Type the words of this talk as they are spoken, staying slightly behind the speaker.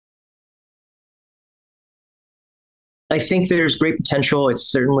I think there's great potential. It's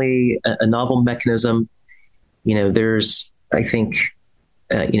certainly a novel mechanism. There's, I think,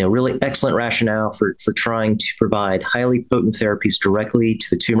 really excellent rationale for trying to provide highly potent therapies directly to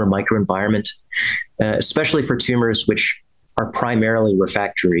the tumor microenvironment, especially for tumors which are primarily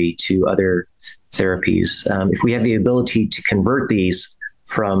refractory to other therapies. If we have the ability to convert these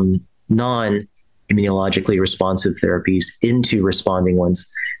from non-immunologically responsive therapies into responding ones,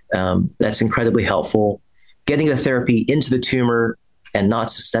 that's incredibly helpful. Getting the therapy into the tumor and not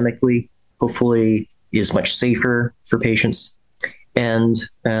systemically, hopefully, is much safer for patients. And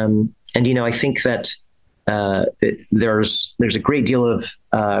I think that there's a great deal of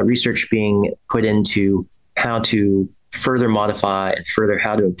research being put into how to further modify and further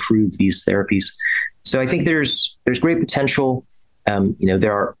how to improve these therapies. So I think there's great potential.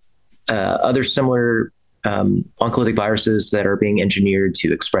 There are other similar oncolytic viruses that are being engineered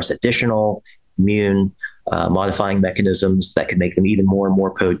to express additional immune modifying mechanisms that could make them even more and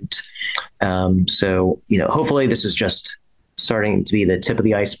more potent. So hopefully this is just starting to be the tip of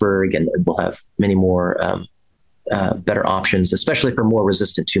the iceberg, and we'll have many more better options, especially for more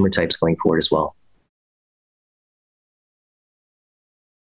resistant tumor types going forward as well.